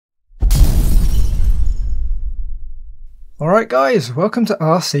Alright guys, welcome to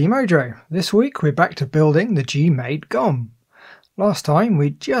RC Mojo. This week we're back to building the GMade GOM. Last time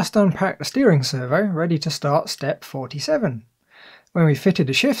we just unpacked the steering servo ready to start step 47. When we fitted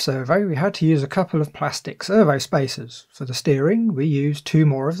the shift servo we had to use a couple of plastic servo spacers. For the steering we used two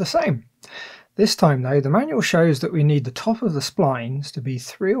more of the same. This time though the manual shows that we need the top of the splines to be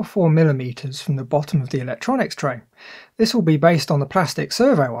 3 or 4 millimeters from the bottom of the electronics tray. This will be based on the plastic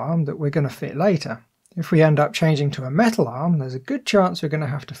servo arm that we're going to fit later. If we end up changing to a metal arm, there's a good chance we're going to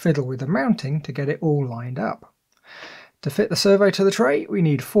have to fiddle with the mounting to get it all lined up. To fit the servo to the tray, we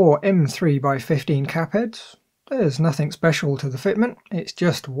need 4 M3x15 cap heads. There's nothing special to the fitment, it's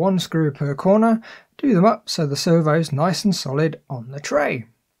just one screw per corner. Do them up so the servo's nice and solid on the tray.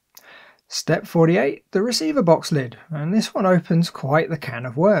 Step 48, the receiver box lid, and this one opens quite the can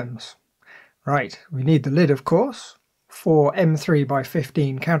of worms. Right, we need the lid of course, 4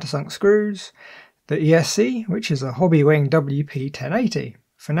 M3x15 countersunk screws, the ESC, which is a Hobbywing WP1080.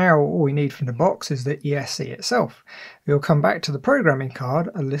 For now all we need from the box is the ESC itself. We'll come back to the programming card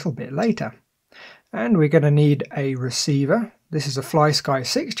a little bit later. And we're going to need a receiver. This is a FlySky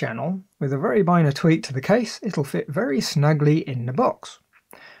 6 channel. With a very minor tweak to the case, it'll fit very snugly in the box.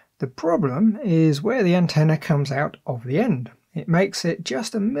 The problem is where the antenna comes out of the end. It makes it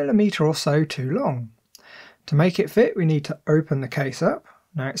just a millimetre or so too long. To make it fit we need to open the case up.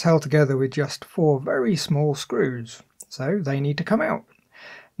 Now it's held together with just 4 very small screws, so they need to come out.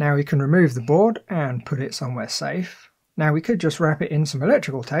 Now we can remove the board and put it somewhere safe. Now we could just wrap it in some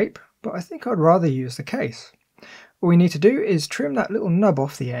electrical tape, but I think I'd rather use the case. All we need to do is trim that little nub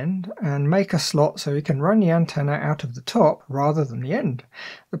off the end and make a slot so we can run the antenna out of the top rather than the end.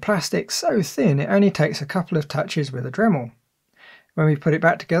 The plastic's so thin it only takes a couple of touches with a Dremel. When we put it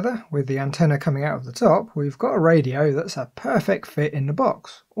back together, with the antenna coming out of the top, we've got a radio that's a perfect fit in the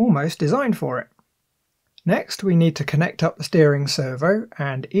box, almost designed for it. Next we need to connect up the steering servo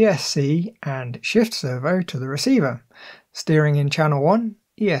and ESC and shift servo to the receiver. Steering in channel 1,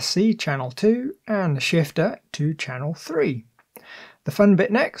 ESC channel 2 and the shifter to channel 3. The fun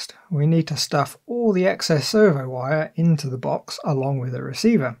bit next, we need to stuff all the excess servo wire into the box along with the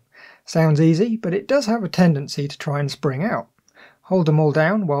receiver. Sounds easy, but it does have a tendency to try and spring out. Hold them all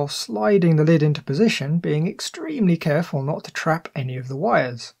down while sliding the lid into position, being extremely careful not to trap any of the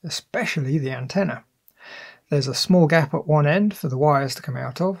wires, especially the antenna. There's a small gap at one end for the wires to come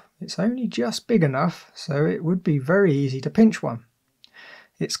out of. It's only just big enough, so it would be very easy to pinch one.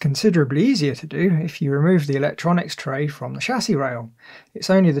 It's considerably easier to do if you remove the electronics tray from the chassis rail. It's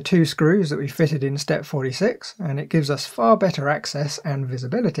only the 2 screws that we fitted in step 46, and it gives us far better access and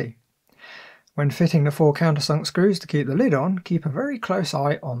visibility. When fitting the 4 countersunk screws to keep the lid on, keep a very close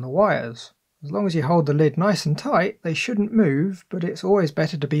eye on the wires. As long as you hold the lid nice and tight, they shouldn't move, but it's always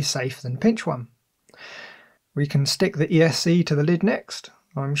better to be safe than pinch one. We can stick the ESC to the lid next.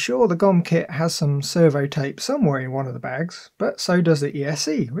 I'm sure the GOM kit has some servo tape somewhere in one of the bags, but so does the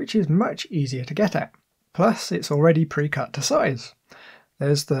ESC, which is much easier to get at. Plus, it's already pre-cut to size.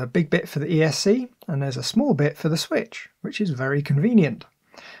 There's the big bit for the ESC, and there's a small bit for the switch, which is very convenient.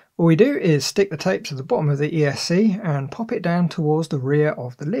 All we do is stick the tape to the bottom of the ESC and pop it down towards the rear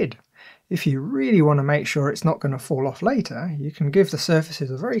of the lid. If you really want to make sure it's not going to fall off later, you can give the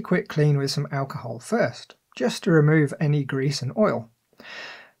surfaces a very quick clean with some alcohol first, just to remove any grease and oil.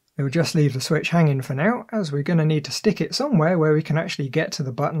 We'll just leave the switch hanging for now, as we're going to need to stick it somewhere where we can actually get to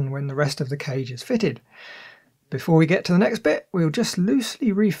the button when the rest of the cage is fitted. Before we get to the next bit, we'll just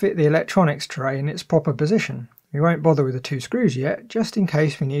loosely refit the electronics tray in its proper position. We won't bother with the 2 screws yet, just in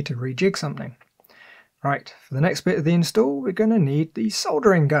case we need to rejig something. Right, for the next bit of the install we're going to need the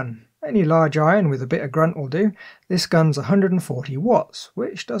soldering gun. Any large iron with a bit of grunt will do. This gun's 140 watts,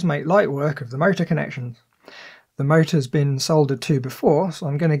 which does make light work of the motor connections. The motor's been soldered to before, so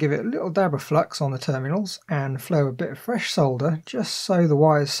I'm going to give it a little dab of flux on the terminals and flow a bit of fresh solder just so the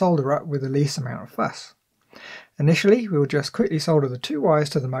wires solder up with the least amount of fuss. Initially we'll just quickly solder the 2 wires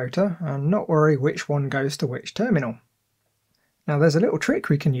to the motor and not worry which one goes to which terminal. Now there's a little trick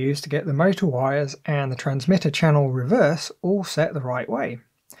we can use to get the motor wires and the transmitter channel reverse all set the right way.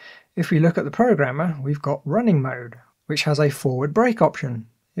 If we look at the programmer, we've got running mode, which has a forward brake option.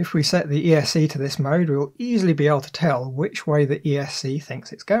 If we set the ESC to this mode we'll easily be able to tell which way the ESC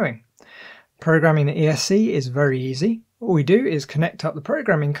thinks it's going. Programming the ESC is very easy. All we do is connect up the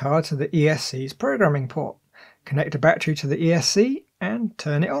programming card to the ESC's programming port. Connect a battery to the ESC and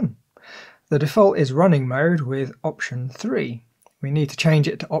turn it on. The default is running mode with option 3. We need to change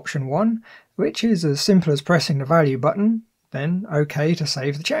it to option 1, which is as simple as pressing the value button, then OK to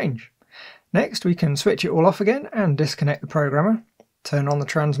save the change. Next we can switch it all off again and disconnect the programmer, turn on the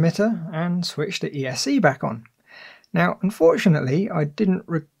transmitter and switch the ESC back on. Now, unfortunately, I didn't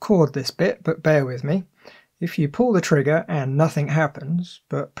record this bit, but bear with me. If you pull the trigger and nothing happens,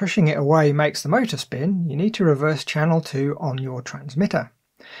 but pushing it away makes the motor spin, you need to reverse channel 2 on your transmitter.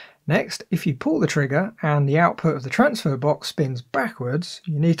 Next, if you pull the trigger and the output of the transfer box spins backwards,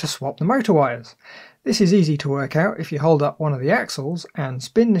 you need to swap the motor wires. This is easy to work out if you hold up one of the axles and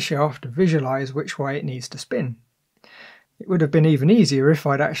spin the shaft to visualize which way it needs to spin. It would have been even easier if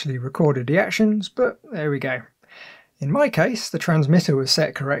I'd actually recorded the actions, but there we go. In my case, the transmitter was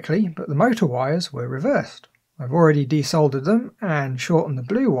set correctly, but the motor wires were reversed. I've already desoldered them and shortened the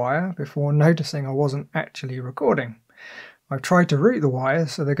blue wire before noticing I wasn't actually recording. I've tried to route the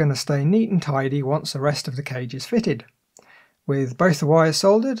wires so they're going to stay neat and tidy once the rest of the cage is fitted. With both the wires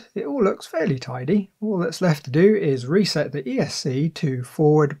soldered, it all looks fairly tidy. All that's left to do is reset the ESC to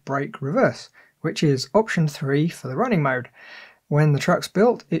forward, brake, reverse, which is option 3 for the running mode. When the truck's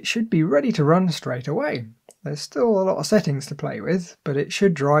built, it should be ready to run straight away. There's still a lot of settings to play with, but it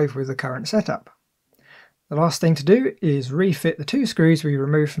should drive with the current setup. The last thing to do is refit the 2 screws we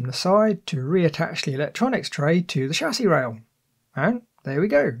removed from the side to reattach the electronics tray to the chassis rail. And there we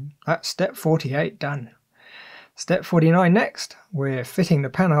go, that's step 48 done. Step 49 next, we're fitting the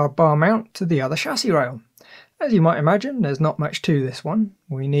panhard bar mount to the other chassis rail. As you might imagine, there's not much to this one.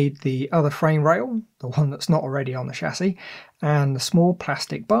 We need the other frame rail, the one that's not already on the chassis, and the small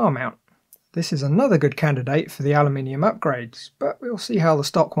plastic bar mount. This is another good candidate for the aluminium upgrades, but we'll see how the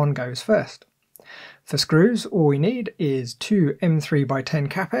stock one goes first. For screws, all we need is 2 M3x10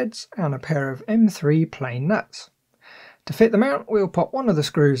 cap heads and a pair of M3 plain nuts. To fit the mount, we'll pop one of the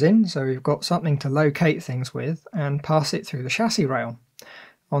screws in so we've got something to locate things with and pass it through the chassis rail.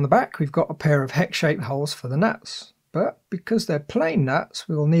 On the back we've got a pair of hex-shaped holes for the nuts, but because they're plain nuts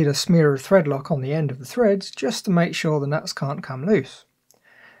we'll need a smear of thread lock on the end of the threads just to make sure the nuts can't come loose.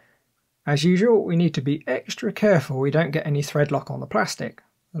 As usual, we need to be extra careful we don't get any thread lock on the plastic.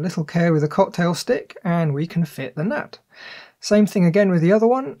 A little care with a cocktail stick and we can fit the nut. Same thing again with the other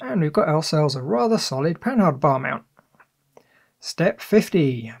one, and we've got ourselves a rather solid panhard bar mount. Step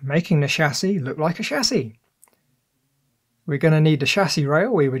 50, making the chassis look like a chassis. We're going to need the chassis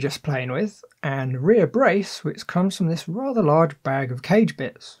rail we were just playing with, and rear brace, which comes from this rather large bag of cage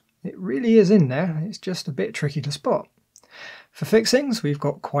bits. It really is in there, it's just a bit tricky to spot. For fixings, we've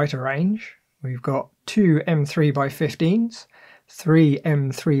got quite a range. We've got 2 M3x15s, 3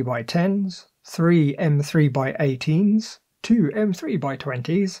 M3x10s, 3 M3x18s, 2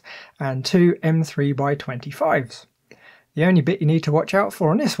 M3x20s, and 2 M3x25s. The only bit you need to watch out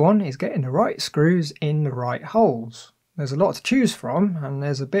for on this one is getting the right screws in the right holes. There's a lot to choose from, and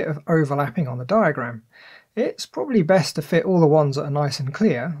there's a bit of overlapping on the diagram. It's probably best to fit all the ones that are nice and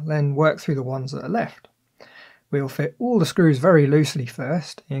clear, then work through the ones that are left. We'll fit all the screws very loosely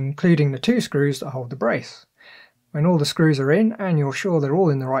first, including the 2 screws that hold the brace. When all the screws are in and you're sure they're all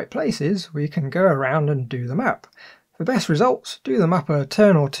in the right places, we can go around and do them up. For best results, do them up a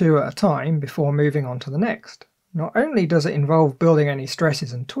turn or 2 at a time before moving on to the next. Not only does it involve building any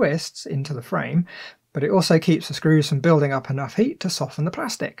stresses and twists into the frame, but it also keeps the screws from building up enough heat to soften the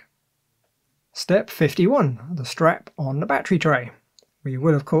plastic. Step 51, the strap on the battery tray. We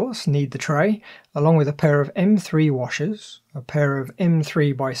will of course need the tray, along with a pair of M3 washers, a pair of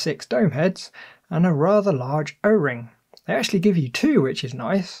M3x6 dome heads, and a rather large O-ring. They actually give you 2, which is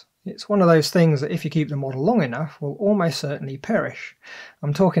nice. It's one of those things that if you keep the model long enough will almost certainly perish.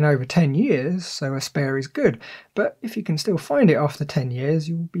 I'm talking over 10 years, so a spare is good, but if you can still find it after 10 years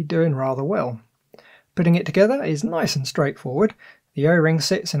you'll be doing rather well. Putting it together is nice and straightforward. The O-ring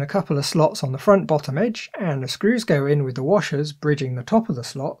sits in a couple of slots on the front bottom edge, and the screws go in with the washers bridging the top of the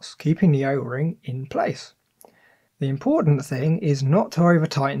slots, keeping the O-ring in place. The important thing is not to over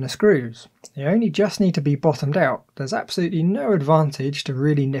tighten the screws. They only just need to be bottomed out. There's absolutely no advantage to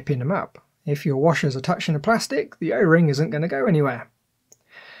really nipping them up. If your washers are touching the plastic, the O-ring isn't going to go anywhere.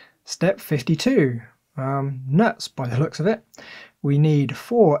 Step 52. Nuts by the looks of it. We need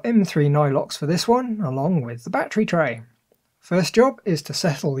 4 M3 nylocks for this one, along with the battery tray. First job is to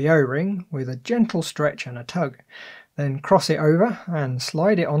settle the O-ring with a gentle stretch and a tug. Then cross it over and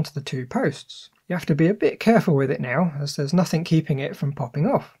slide it onto the 2 posts. You have to be a bit careful with it now, as there's nothing keeping it from popping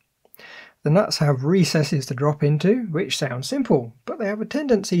off. The nuts have recesses to drop into, which sounds simple, but they have a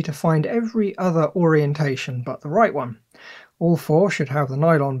tendency to find every other orientation but the right one. All 4 should have the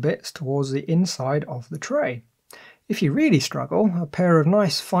nylon bits towards the inside of the tray. If you really struggle, a pair of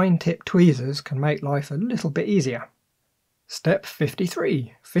nice fine-tipped tweezers can make life a little bit easier. Step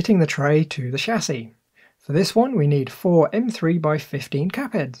 53. Fitting the tray to the chassis. For this one we need 4 M3x15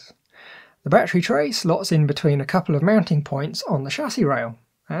 cap heads. The battery tray slots in between a couple of mounting points on the chassis rail,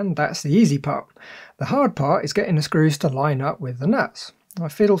 and that's the easy part. The hard part is getting the screws to line up with the nuts. I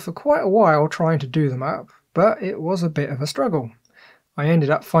fiddled for quite a while trying to do them up, but it was a bit of a struggle. I ended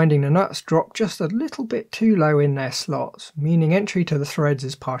up finding the nuts drop just a little bit too low in their slots, meaning entry to the threads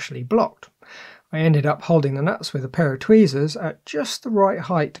is partially blocked. I ended up holding the nuts with a pair of tweezers at just the right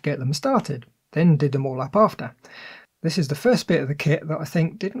height to get them started, then did them all up after. This is the first bit of the kit that I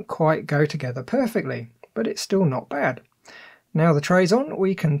think didn't quite go together perfectly, but it's still not bad. Now the tray's on,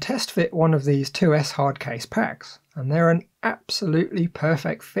 we can test fit one of these 2S hardcase packs, and they're an absolutely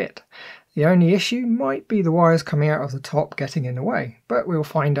perfect fit. The only issue might be the wires coming out of the top getting in the way, but we'll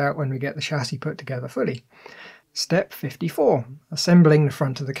find out when we get the chassis put together fully. Step 54, assembling the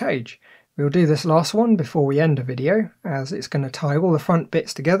front of the cage. We'll do this last one before we end the video, as it's going to tie all the front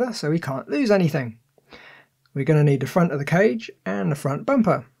bits together so we can't lose anything. We're going to need the front of the cage and the front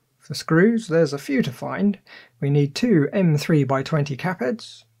bumper. For screws, there's a few to find. We need two M3x20 cap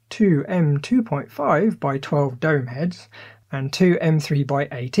heads, two M2.5x12 dome heads, and two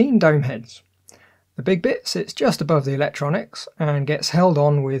M3x18 dome heads. The big bit sits just above the electronics and gets held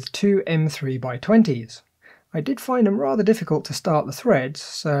on with two M3x20s. I did find them rather difficult to start the threads,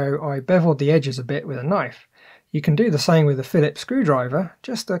 so I beveled the edges a bit with a knife. You can do the same with a Phillips screwdriver,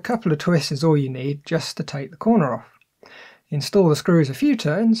 just a couple of twists is all you need just to take the corner off. Install the screws a few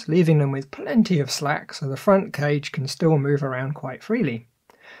turns, leaving them with plenty of slack so the front cage can still move around quite freely.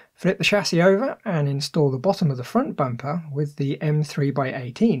 Flip the chassis over and install the bottom of the front bumper with the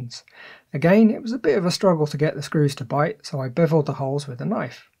M3x18s. Again, it was a bit of a struggle to get the screws to bite, so I beveled the holes with a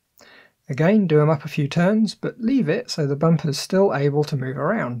knife. Again, do them up a few turns, but leave it so the bumper's still able to move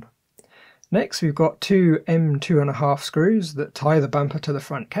around. Next we've got two M2.5 screws that tie the bumper to the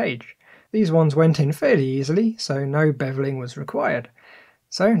front cage. These ones went in fairly easily, so no beveling was required.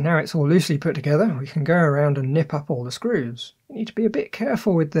 So now it's all loosely put together, we can go around and nip up all the screws. You need to be a bit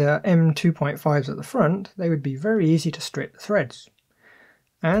careful with the M2.5s at the front, they would be very easy to strip the threads.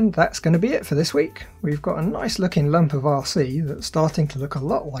 And that's going to be it for this week. We've got a nice looking lump of RC that's starting to look a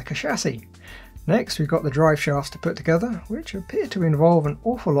lot like a chassis. Next we've got the drive shafts to put together, which appear to involve an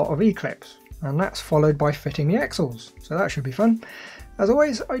awful lot of E-clips, and that's followed by fitting the axles, so that should be fun. As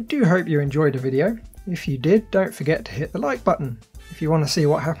always, I do hope you enjoyed the video. If you did, don't forget to hit the like button. If you want to see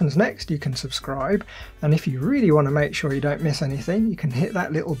what happens next, you can subscribe, and if you really want to make sure you don't miss anything, you can hit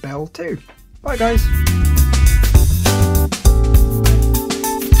that little bell too. Bye guys!